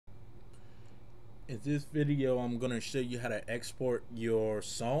In this video, I'm going to show you how to export your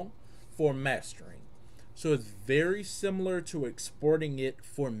song for mastering. So it's very similar to exporting it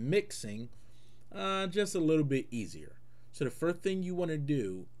for mixing, just a little bit easier. So the first thing you want to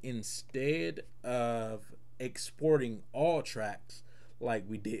do, instead of exporting all tracks like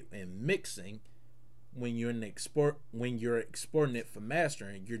we did in mixing, when you're exporting it for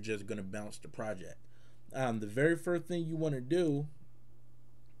mastering, you're just going to bounce the project. The very first thing you want to do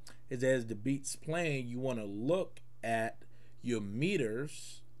is, as the beat's playing, you want to look at your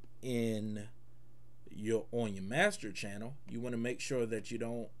meters on your master channel. You want to make sure that you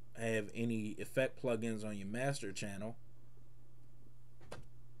don't have any effect plugins on your master channel,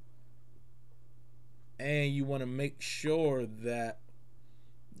 and you want to make sure that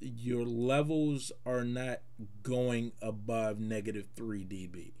your levels are not going above -3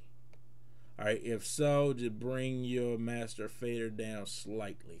 dB. All right, if so, just bring your master fader down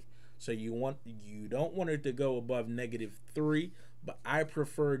slightly. So you don't want it to go above -3, but I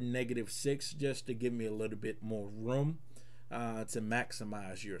prefer -6 just to give me a little bit more room to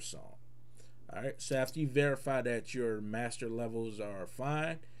maximize your song. All right, so after you verify that your master levels are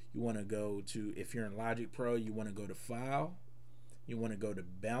fine, you want to go to, if you're in Logic Pro, you want to go to File, you want to go to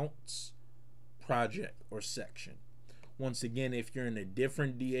Bounce, Project, or Section. Once again, if you're in a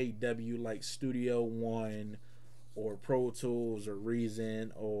different DAW like Studio One or Pro Tools or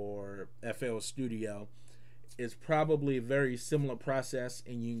Reason or FL Studio, it's probably a very similar process,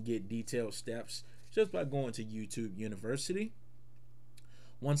 and you can get detailed steps just by going to YouTube University.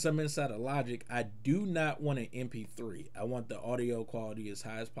 Once I'm inside of Logic, I do not want an MP3. I want the audio quality as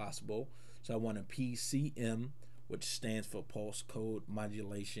high as possible. So I want a PCM, which stands for Pulse Code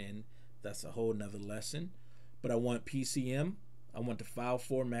Modulation. That's a whole nother lesson. But I want PCM. I want the file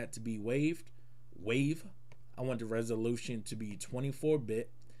format to be wave. I want the resolution to be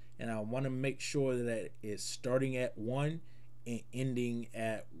 24-bit. And I want to make sure that it's starting at 1 and ending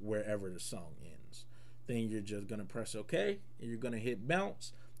at wherever the song ends. Then you're just going to press OK, and you're going to hit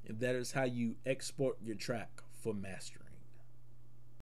bounce. And that is how you export your track for mastering.